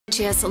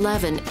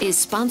WHAS11 is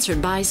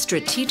sponsored by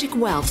Strategic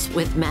Wealth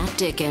with Matt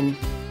Dicken.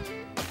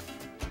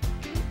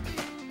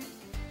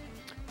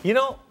 You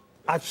know,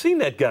 I've seen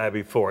that guy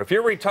before. If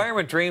your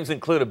retirement dreams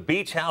include a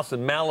beach house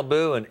in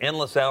Malibu and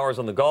endless hours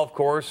on the golf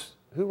course,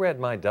 who read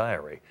my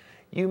diary?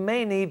 You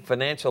may need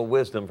financial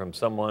wisdom from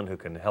someone who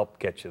can help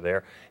get you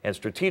there. And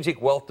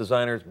strategic wealth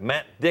designer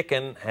Matt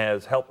Dicken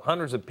has helped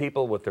hundreds of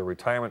people with their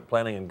retirement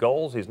planning and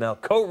goals. He's now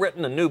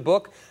co-written a new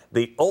book,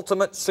 The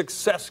Ultimate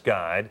Success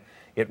Guide.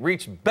 It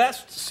reached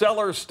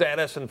bestseller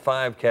status in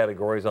 5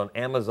 categories on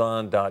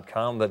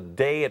Amazon.com the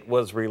day it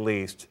was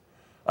released.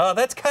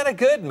 That's kind of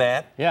good,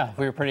 Matt. Yeah,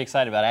 we were pretty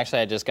excited about it.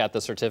 Actually, I just got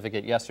the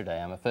certificate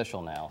yesterday. I'm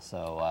official now,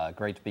 so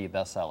great to be a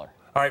bestseller.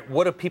 All right,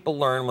 what do people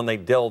learn when they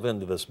delve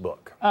into this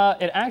book?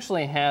 It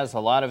actually has a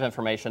lot of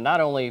information,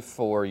 not only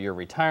for your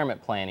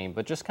retirement planning,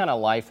 but just kind of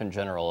life in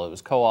general. It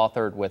was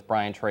co-authored with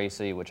Brian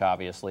Tracy, which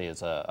obviously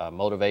is a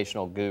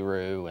motivational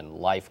guru and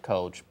life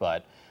coach,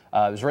 but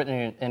it was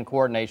written in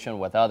coordination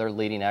with other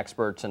leading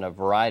experts in a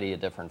variety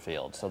of different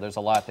fields. So there's a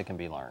lot that can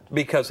be learned.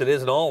 Because it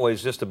isn't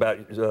always just about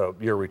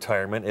your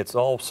retirement. It's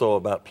also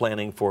about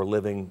planning for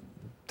living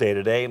day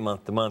to day,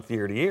 month to month,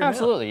 year to year.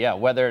 Absolutely, yeah.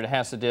 Whether it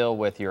has to deal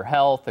with your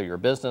health or your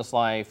business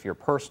life, your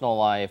personal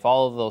life,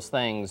 all of those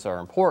things are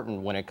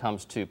important when it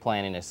comes to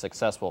planning a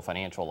successful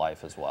financial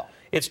life as well.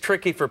 It's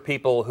tricky for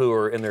people who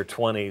are in their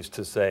 20s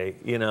to say,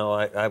 you know,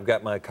 I've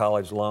got my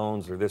college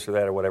loans or this or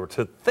that or whatever,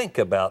 to think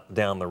about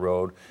down the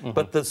road.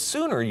 But the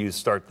sooner you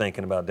start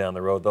thinking about down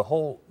the road,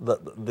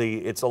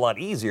 it's a lot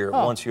easier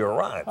once you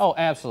arrive. Oh,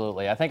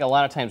 absolutely. I think a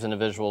lot of times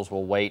individuals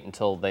will wait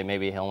until they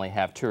maybe only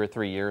have 2 or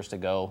 3 years to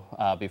go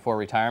before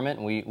retirement.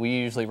 And we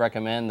usually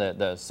recommend that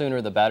the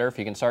sooner the better. If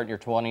you can start in your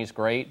 20s,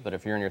 great. But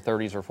if you're in your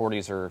 30s or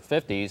 40s or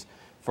 50s,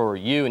 for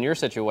you and your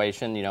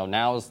situation, you know,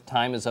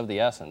 time is of the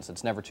essence.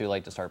 It's never too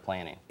late to start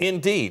planning.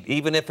 Indeed.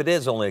 Even if it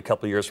is only a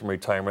couple of years from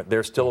retirement,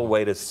 there's still a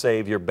way to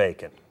save your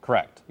bacon.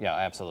 Correct. Yeah,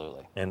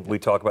 absolutely. And we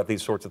talk about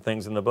these sorts of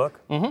things in the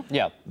book?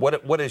 Yeah.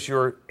 What is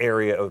your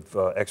area of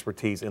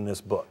expertise in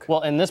this book?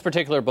 Well, in this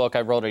particular book,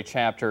 I wrote a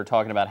chapter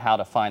talking about how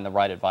to find the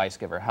right advice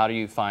giver. How do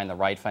you find the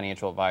right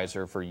financial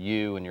advisor for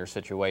you and your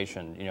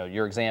situation? You know,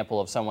 your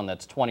example of someone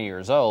that's 20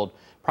 years old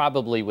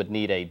probably would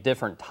need a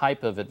different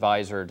type of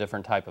advisor,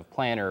 different type of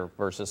planner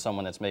versus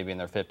someone that's maybe in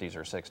their 50s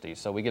or 60s.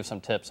 So we give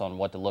some tips on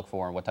what to look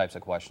for and what types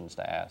of questions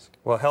to ask.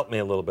 Well, help me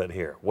a little bit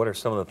here. What are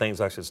some of the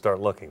things I should start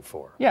looking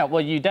for? Yeah,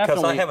 well, you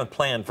definitely... Because I haven't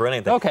planned for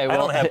anything. Okay,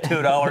 well... I don't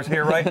have $2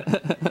 here, right?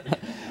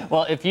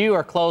 Well, if you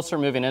are close or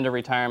moving into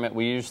retirement,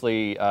 we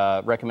usually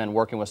recommend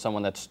working with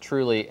someone that's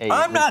truly a...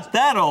 I'm not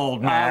that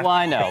old, man. Well,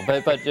 I know,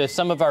 but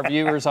some of our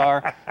viewers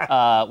are.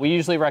 We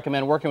usually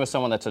recommend working with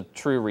someone that's a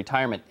true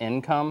retirement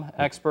income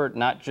expert,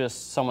 not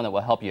just someone that will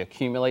help you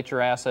accumulate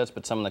your assets,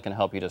 but someone that can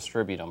help you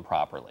distribute them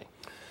properly.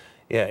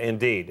 Yeah,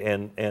 indeed.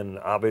 And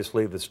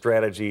obviously the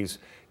strategies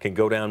can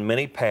go down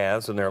many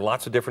paths, and there are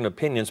lots of different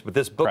opinions, but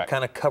this book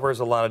kind of covers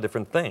a lot of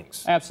different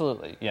things.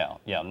 Absolutely, yeah.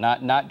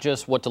 Not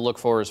just what to look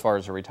for as far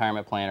as a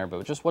retirement planner,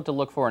 but just what to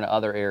look for in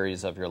other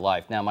areas of your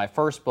life. Now, my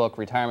first book,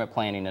 Retirement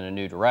Planning in a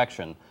New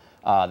Direction,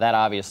 that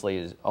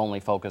obviously only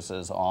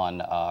focuses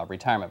on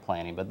retirement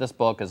planning, but this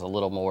book is a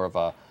little more of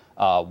a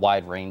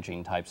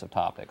wide-ranging types of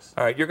topics.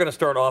 All right, you're going to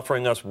start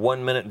offering us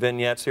 1-minute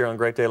vignettes here on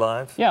Great Day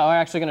Live? Yeah, we're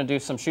actually going to do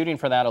some shooting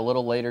for that a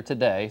little later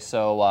today.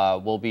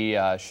 So we'll be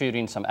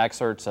shooting some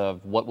excerpts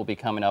of what will be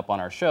coming up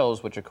on our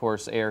shows, which of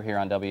course air here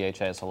on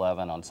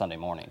WHAS11 on Sunday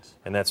mornings.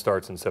 And that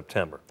starts in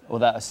September?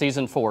 Well,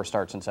 season 4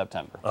 starts in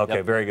September. Okay,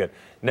 very good.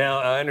 Now,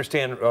 I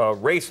understand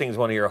racing is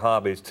one of your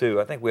hobbies,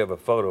 too. I think we have a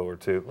photo or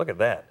two. Look at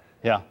that.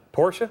 Yeah.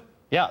 Porsche?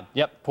 Yeah,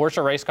 yep,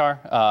 Porsche race car.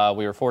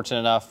 We were fortunate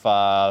enough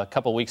a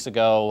couple weeks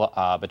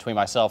ago, between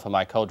myself and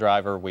my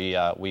co-driver,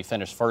 we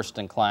finished first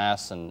in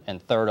class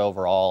and third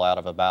overall out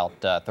of about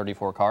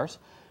 34 cars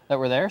that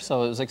were there.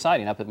 So it was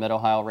exciting up at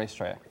Mid-Ohio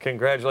Racetrack.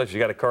 Congratulations. You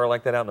got a car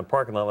like that out in the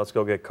parking lot. Let's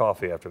go get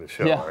coffee after the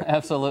show. Yeah, right?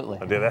 Absolutely.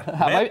 I'll do that.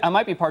 I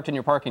might be parked in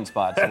your parking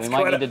spot, so we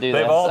might need to do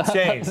that. They've all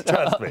changed,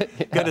 trust me.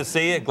 Yeah. Good to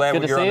see you.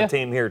 Glad you're on the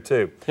team here,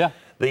 too. Yeah.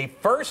 The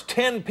first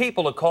 10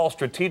 people to call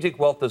Strategic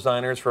Wealth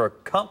Designers for a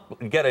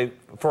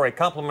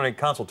complimentary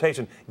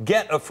consultation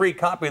get a free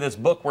copy of this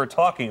book we're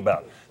talking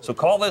about. So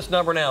call this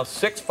number now,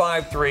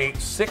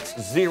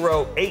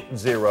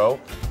 653-6080.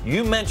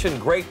 You mention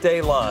Great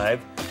Day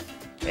Live,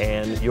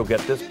 and you'll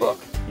get this book.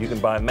 You can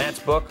buy Matt's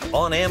book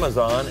on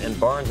Amazon and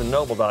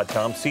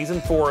BarnesandNoble.com.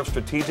 Season 4 of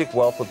Strategic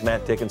Wealth with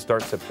Matt Dicken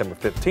starts September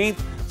 15th,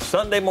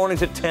 Sunday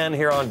mornings at 10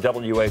 here on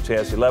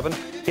WHAS 11.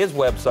 His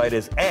website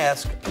is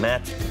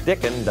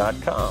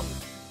askmattdicken.com.